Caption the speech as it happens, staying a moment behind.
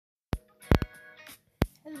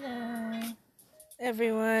Hello,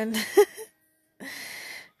 everyone,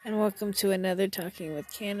 and welcome to another Talking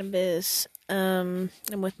with Cannabis. I'm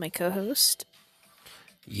with my co-host.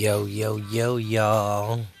 Yo,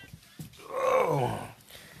 y'all.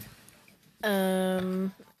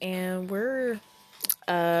 And we're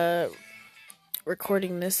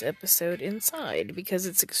recording this episode inside because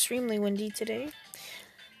it's extremely windy today.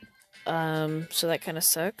 So that kind of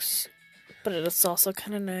sucks, but it's also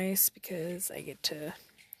kind of nice because I get to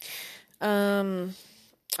I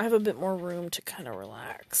have a bit more room to kind of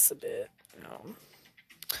relax a bit.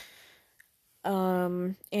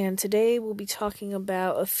 And today we'll be talking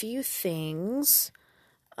about a few things.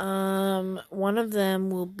 One of them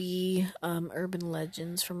will be urban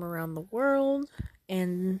legends from around the world,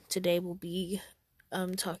 and today we'll be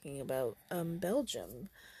talking about Belgium.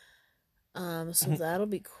 So that'll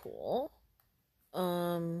be cool.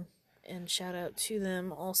 And shout out to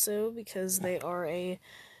them also because they are a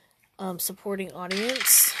supporting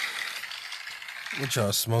audience. What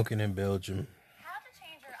y'all smoking in Belgium?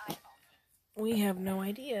 We have no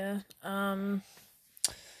idea.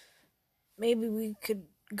 Maybe we could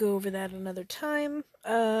go over that another time.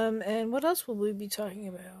 And what else will we be talking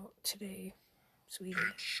about today, sweetie?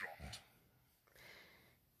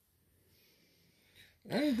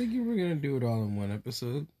 I didn't think you were gonna do it all in one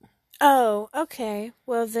episode. Oh, okay.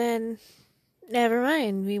 Well then, never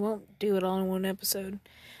mind. We won't do it all in one episode.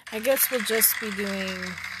 I guess we'll just be doing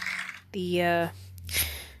the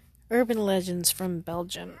urban legends from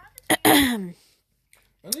Belgium. Are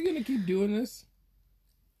they gonna keep doing this?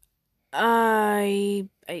 I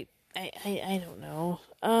don't know.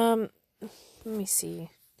 Let me see.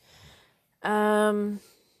 I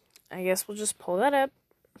guess we'll just pull that up.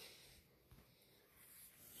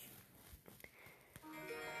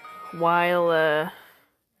 While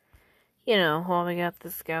we got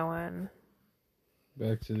this going.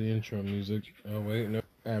 Back to the intro music. Oh wait, no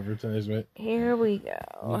advertisement. Here we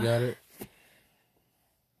go. You got it?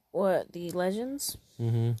 What, the legends?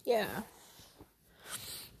 Mm-hmm. Yeah.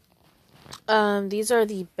 These are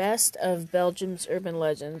the best of Belgium's urban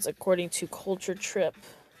legends, according to Culture Trip.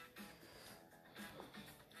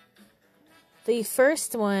 The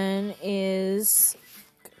first one is...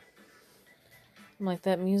 I'm like,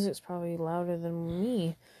 that music's probably louder than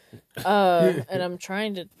me. And I'm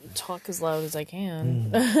trying to talk as loud as I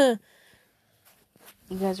can.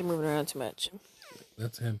 You guys are moving around too much.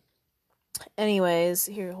 That's him. Anyways,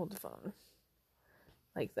 here, hold the phone.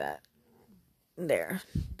 Like that. There.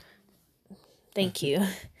 Thank you.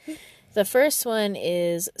 The first one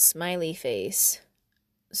is Smiley Face.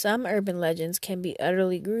 Some urban legends can be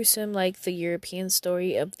utterly gruesome, like the European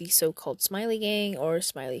story of the so-called Smiley Gang or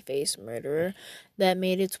Smiley Face murderer that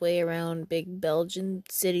made its way around big Belgian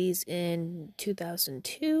cities in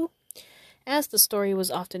 2002. As the story was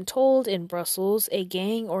often told, in Brussels, a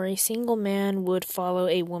gang or a single man would follow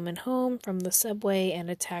a woman home from the subway and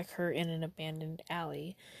attack her in an abandoned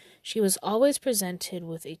alley. She was always presented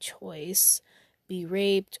with a choice: be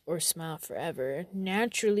raped or smile forever.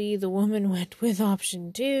 Naturally, the woman went with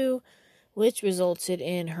option 2, which resulted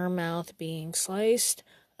in her mouth being sliced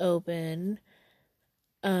open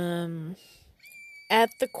at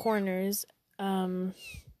the corners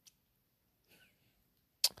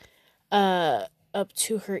up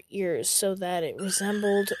to her ears so that it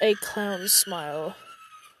resembled a clown's smile.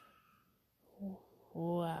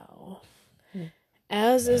 Wow.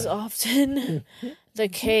 As is often the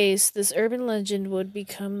case, this urban legend would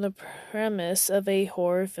become the premise of a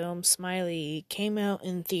horror film. Smiley came out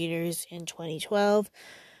in theaters in 2012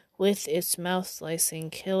 with its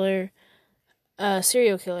mouth-slicing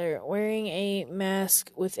serial killer wearing a mask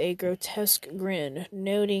with a grotesque grin,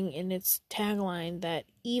 noting in its tagline that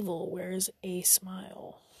evil wears a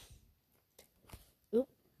smile. Oop.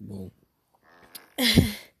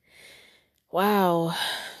 Wow,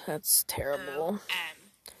 that's terrible.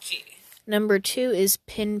 OMG. Number 2 is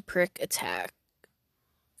pinprick attack.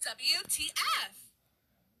 WTF?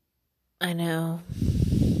 I know.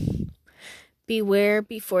 Beware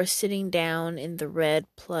before sitting down in the red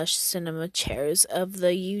plush cinema chairs of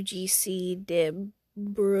the UGC de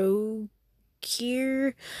Brochure.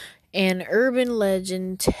 An urban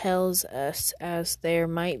legend tells us as there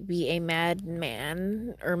might be a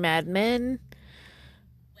madman or madmen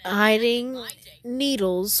hiding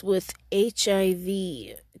needles with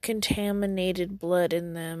HIV contaminated blood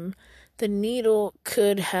in them. The needle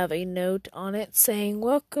could have a note on it saying,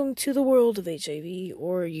 "Welcome to the world of HIV,"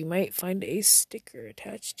 or you might find a sticker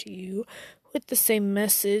attached to you with the same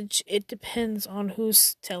message. It depends on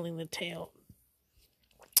who's telling the tale.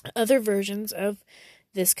 Other versions of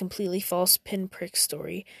this completely false pinprick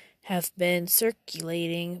story have been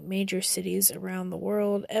circulating major cities around the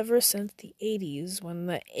world ever since the 80s, when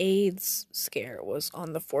the AIDS scare was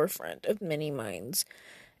on the forefront of many minds.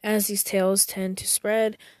 As these tales tend to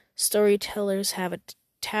spread, storytellers have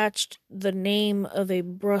attached the name of a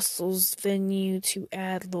Brussels venue to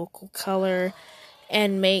add local color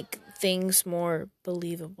and make things more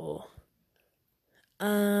believable.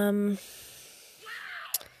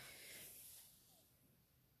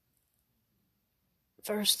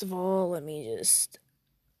 First of all, let me just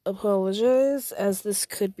apologize, as this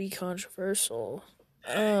could be controversial.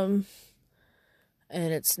 And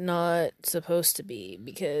it's not supposed to be,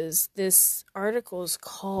 because this article is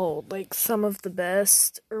called, like, some of the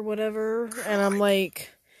best or whatever, and I'm like,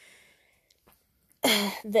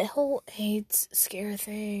 the whole AIDS scare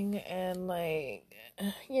thing, and, like,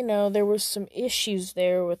 you know, there was some issues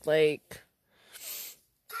there with, like,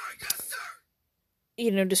 you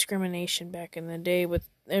know, discrimination back in the day with,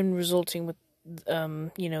 and resulting with,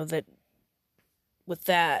 you know, that, with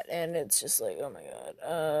that, and it's just like, oh my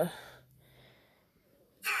god,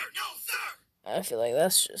 I feel like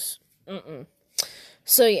that's just,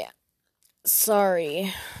 So yeah,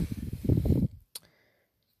 sorry.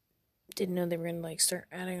 Didn't know they were gonna, like, start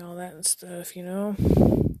adding all that and stuff, you know?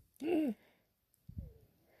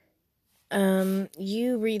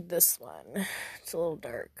 You read this one. It's a little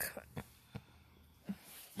dark.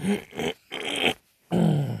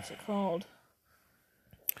 What's it called?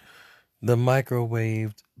 The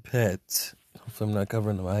Microwaved Pet. Hopefully I'm not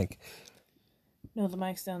covering the mic. No, the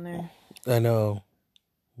mic's down there. I know.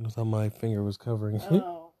 I thought my finger was covering it.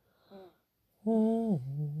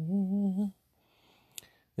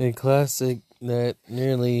 A classic that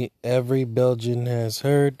nearly every Belgian has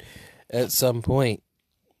heard at some point.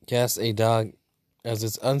 Cast a dog as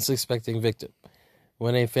its unsuspecting victim.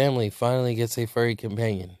 When a family finally gets a furry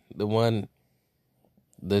companion, the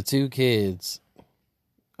two kids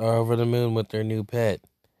are over the moon with their new pet.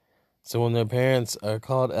 So when their parents are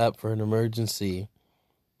called up for an emergency,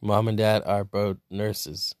 Mom and Dad are both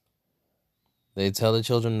nurses. They tell the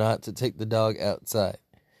children not to take the dog outside.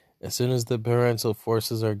 As soon as the parental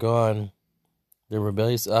forces are gone, the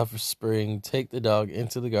rebellious offspring take the dog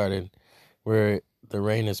into the garden, where the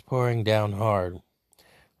rain is pouring down hard.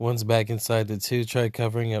 Once back inside, the two try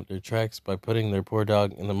covering up their tracks by putting their poor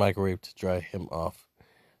dog in the microwave to dry him off.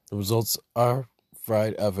 The results are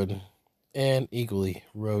fried oven and equally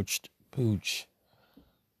roached pooch.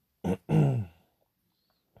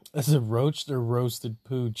 Is it roached or roasted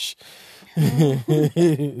pooch? How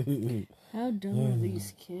dumb are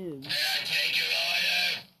these kids?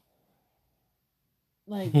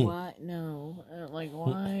 Like, why? No. Like,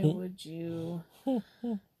 why would you?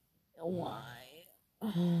 Why?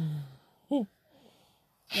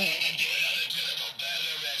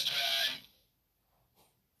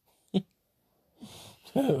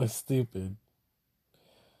 That was stupid.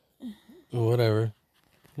 Whatever.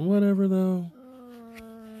 Whatever, though.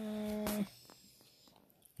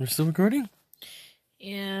 We're still recording?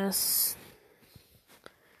 Yes.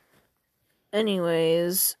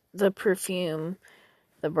 Anyways, the perfume.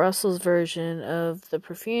 The Brussels version of the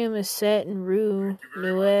perfume is set in Rue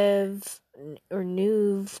Neuve,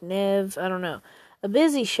 I don't know, a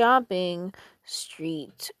busy shopping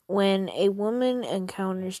street, when a woman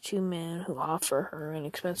encounters two men who offer her an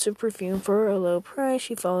expensive perfume for a low price.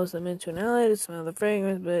 She follows them into an alley to smell the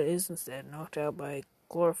fragrance, but is instead knocked out by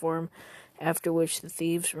chloroform, after which the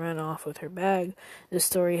thieves run off with her bag. This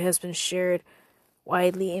story has been shared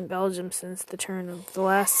widely in Belgium since the turn of the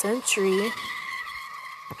last century,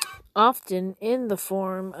 often in the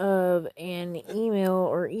form of an email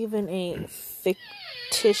or even a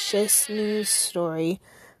fictitious news story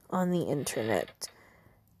on the internet.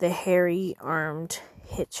 The Hairy Armed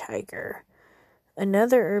Hitchhiker.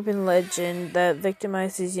 Another urban legend that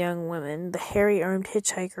victimizes young women, the Hairy Armed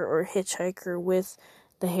Hitchhiker, or Hitchhiker with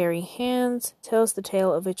the Hairy Hands, tells the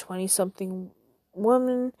tale of a 20-something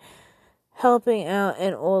woman helping out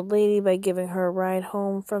an old lady by giving her a ride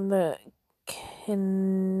home from the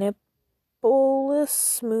Kinepolis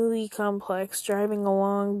movie complex. Driving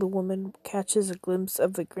along, the woman catches a glimpse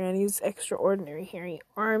of the granny's extraordinary hairy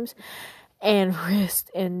arms and wrist,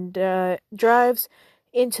 and drives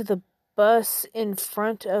into the bus in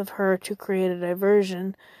front of her to create a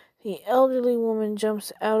diversion. The elderly woman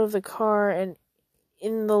jumps out of the car, and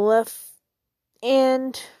in the left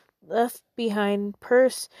behind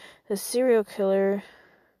purse, the serial killer.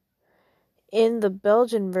 In the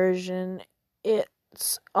Belgian version,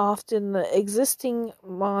 it's often the existing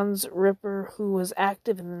Mons Ripper who was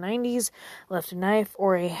active in the 90s, left a knife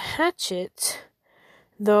or a hatchet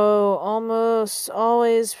Though almost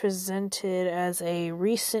always presented as a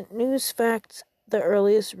recent news fact, the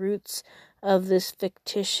earliest roots of this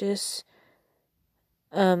fictitious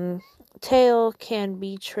tale can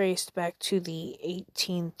be traced back to the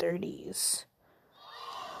 1830s.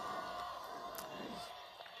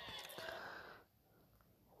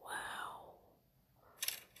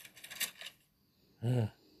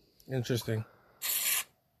 Wow. Interesting.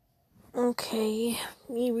 Okay,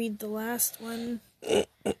 me read the last one.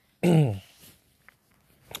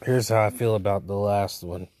 Here's how I feel about the last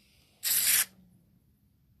one.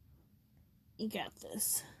 You got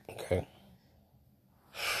this. Okay.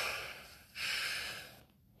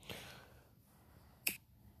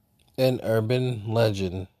 An urban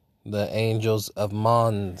legend, the Angels of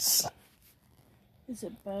Mons. Is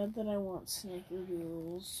it bad that I want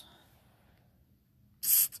snickerdoodles?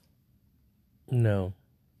 No.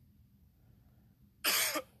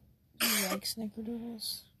 Do you like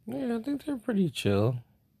snickerdoodles? Yeah, I think they're pretty chill.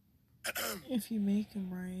 If you make them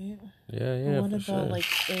right. Yeah, But what for about sure. like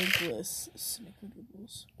eggless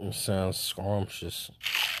snickerdoodles? It sounds scrumptious.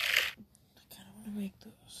 I kind of want to make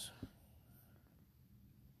those.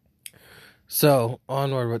 So,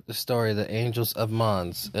 onward with the story, The Angels of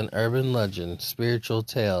Mons, an urban legend, spiritual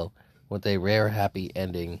tale with a rare happy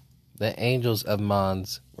ending. The Angels of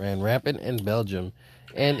Mons ran rampant in Belgium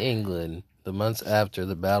and England the months after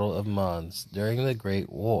the Battle of Mons during the Great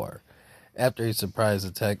War. After a surprise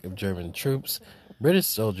attack of German troops, British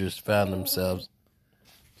soldiers found themselves...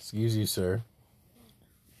 Excuse you, sir.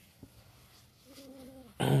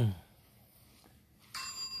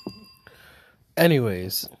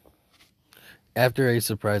 Anyways... After a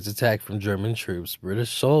surprise attack from German troops,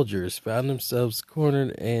 British soldiers found themselves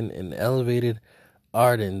cornered in an elevated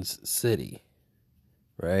Ardennes city,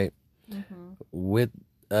 right? Mm-hmm.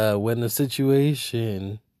 When the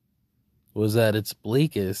situation was at its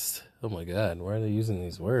bleakest, oh my God, why are they using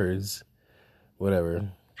these words?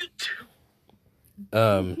 Whatever.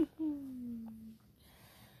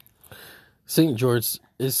 St. George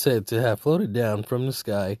is said to have floated down from the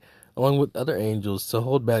sky along with other angels to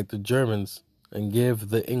hold back the Germans and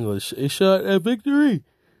give the English a shot at victory.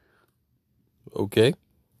 Okay.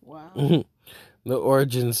 Wow. The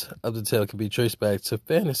origins of the tale can be traced back to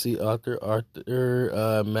fantasy author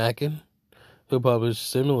Arthur Machen, who published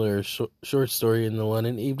similar short story in the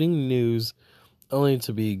London Evening News, only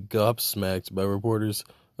to be gobsmacked by reporters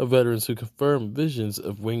of veterans who confirmed visions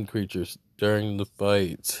of winged creatures during the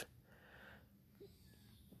fight.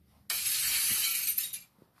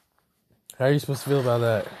 How are you supposed to feel about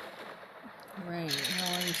that? Right.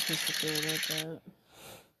 How are you supposed to feel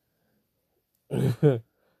about that?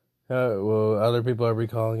 Well, other people are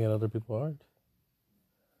recalling it, other people aren't.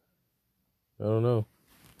 I don't know.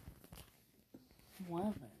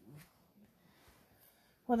 Well,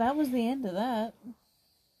 that was the end of that.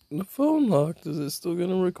 The phone locked. Is it still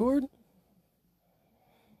gonna record?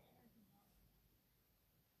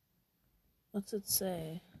 What's it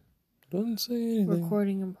say? Doesn't say anything.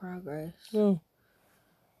 Recording in progress. No.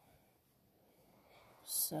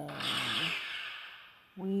 So,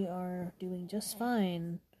 we are doing just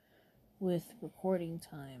fine with recording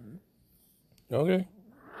time. Okay.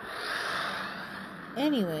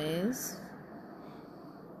 Anyways,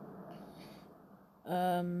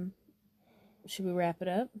 should we wrap it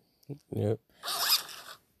up? Yep.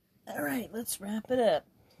 All right, let's wrap it up.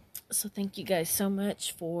 So thank you guys so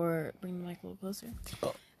much for bringing the mic a little closer.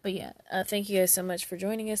 Oh. But yeah, thank you guys so much for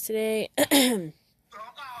joining us today.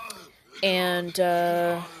 And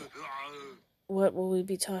what will we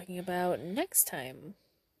be talking about next time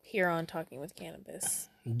here on Talking with Cannabis?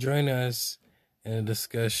 Join us in a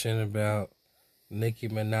discussion about Nicki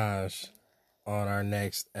Minaj on our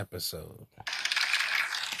next episode.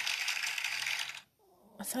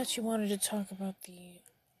 I thought you wanted to talk about the...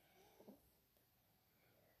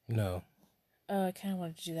 No. I kind of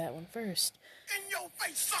wanted to do that one first. In your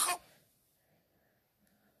face, sucker!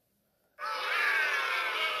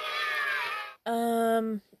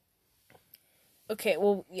 Okay,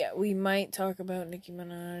 well, yeah, we might talk about Nicki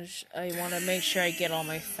Minaj. I want to make sure I get all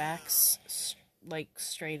my facts,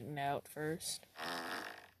 straightened out first.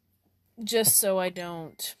 Just so I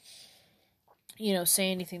don't,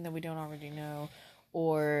 say anything that we don't already know.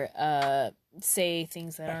 Or, say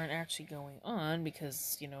things that aren't actually going on.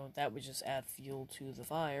 Because, that would just add fuel to the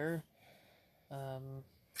fire.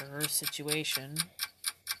 For her situation.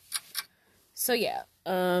 So, yeah.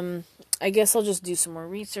 I guess I'll just do some more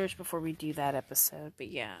research before we do that episode. But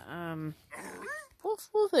yeah,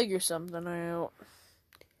 we'll figure something out.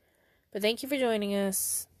 But thank you for joining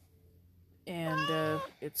us. And,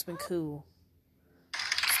 it's been cool.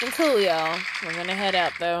 been cool, y'all. We're gonna head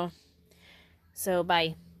out, though. So,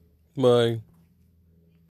 bye. Bye.